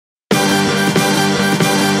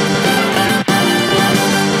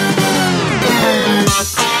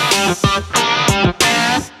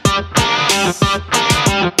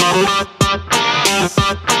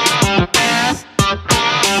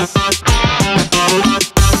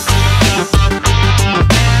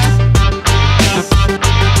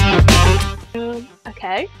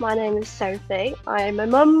Okay, my name is Sophie. I'm a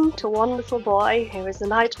mum to one little boy who is a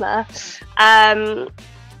nightmare. I've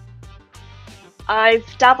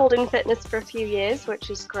dabbled in fitness for a few years, which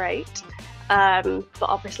is great, but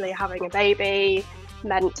obviously having a baby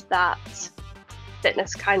meant that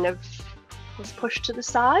fitness kind of was pushed to the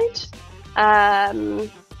side,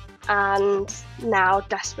 and now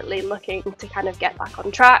desperately looking to kind of get back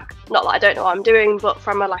on track. Not that I don't know what I'm doing, but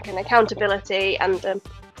from an accountability and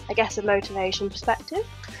I guess a motivation perspective,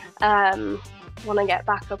 want to get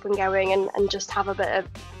back up and going and just have a bit of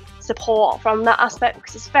support from that aspect,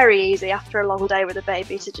 because it's very easy after a long day with a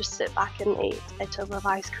baby to just sit back and eat a tub of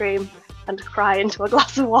ice cream and cry into a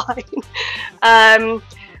glass of wine.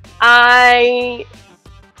 I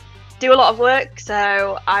do a lot of work,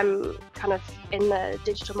 so I'm kind of in the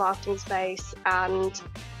digital marketing space and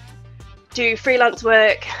do freelance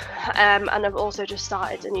work, and I've also just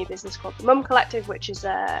started a new business called the Mum Collective, which is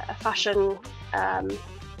a fashion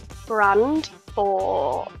brand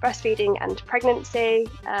for breastfeeding and pregnancy.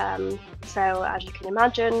 So as you can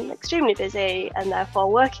imagine, extremely busy, and therefore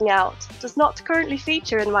working out does not currently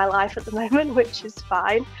feature in my life at the moment, which is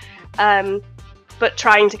fine, but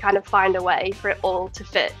trying to kind of find a way for it all to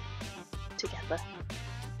fit together.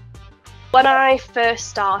 When I first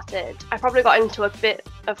started, I probably got into a bit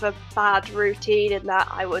of a bad routine in that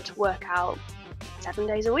I would work out 7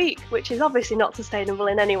 days a week, which is obviously not sustainable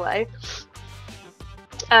in any way.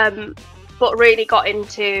 But really got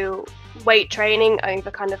into weight training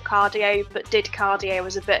over kind of cardio, but did cardio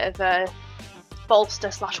as a bit of a bolster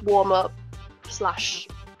 / warm up /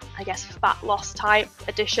 I guess fat loss type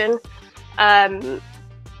addition.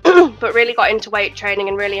 But really got into weight training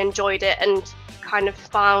and really enjoyed it and kind of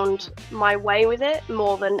found my way with it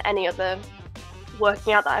more than any other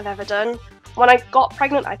working out that I've ever done. When I got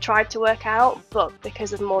pregnant, I tried to work out, but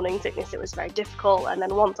because of morning sickness, it was very difficult. And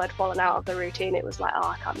then once I'd fallen out of the routine, it was like, oh,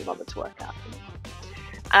 I can't be bothered to work out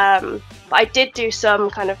anymore. But I did do some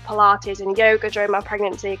kind of Pilates and yoga during my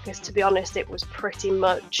pregnancy, because to be honest, it was pretty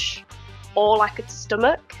much all I could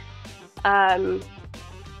stomach. But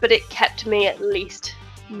it kept me at least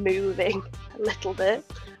moving a little bit,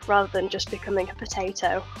 rather than just becoming a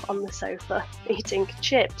potato on the sofa eating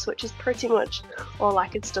chips, which is pretty much all I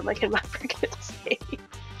could stomach in my pregnancy. When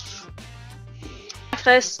I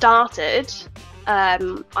first started,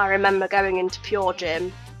 I remember going into Pure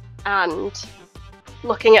Gym and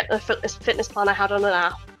looking at the fitness plan I had on an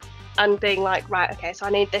app and being like, right, okay, so I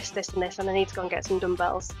need this, this and this, and I need to go and get some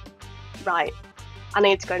dumbbells. Right, I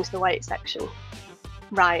need to go into the weight section.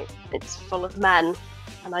 Right, it's full of men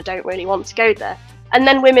and I don't really want to go there. And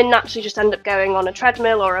then women naturally just end up going on a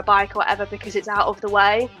treadmill or a bike or whatever because it's out of the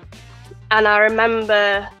way. And I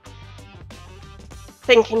remember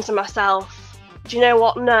thinking to myself, do you know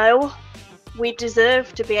what? No, we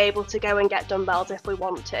deserve to be able to go and get dumbbells if we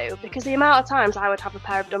want to. Because the amount of times I would have a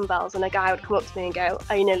pair of dumbbells and a guy would come up to me and go,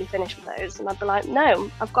 are you nearly finished with those? And I'd be like, no,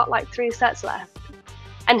 I've got like 3 sets left.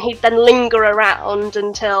 And he'd then linger around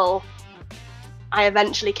until I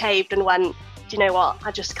eventually caved and went, do you know what,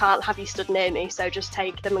 I just can't have you stood near me, so just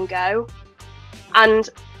take them and go. And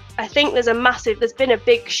I think there's been a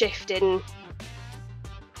big shift in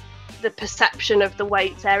the perception of the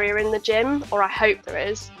weights area in the gym, or I hope there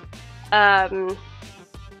is. But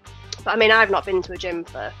I mean, I've not been to a gym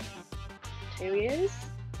for 2 years,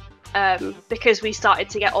 because we started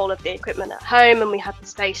to get all of the equipment at home and we had the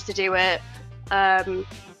space to do it. And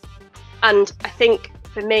I think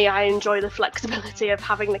for me, I enjoy the flexibility of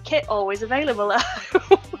having the kit always available at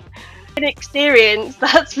home. Inexperience,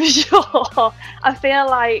 that's for sure. I feel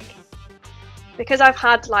like, because I've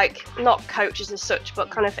had not coaches as such, but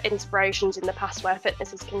kind of inspirations in the past where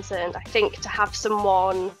fitness is concerned, I think to have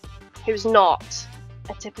someone who's not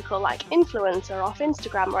a typical influencer off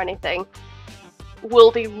Instagram or anything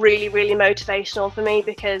will be really, really motivational for me,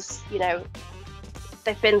 because,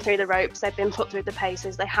 they've been through the ropes, they've been put through the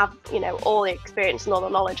paces, they have, all the experience and all the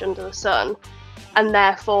knowledge under the sun, and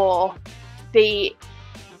therefore be,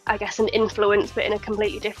 I guess, an influence, but in a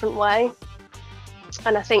completely different way.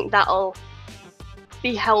 And I think that'll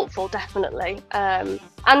be helpful, definitely.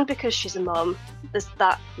 And because she's a mum, there's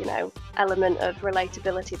that, element of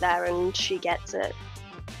relatability there, and she gets it,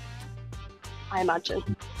 I imagine.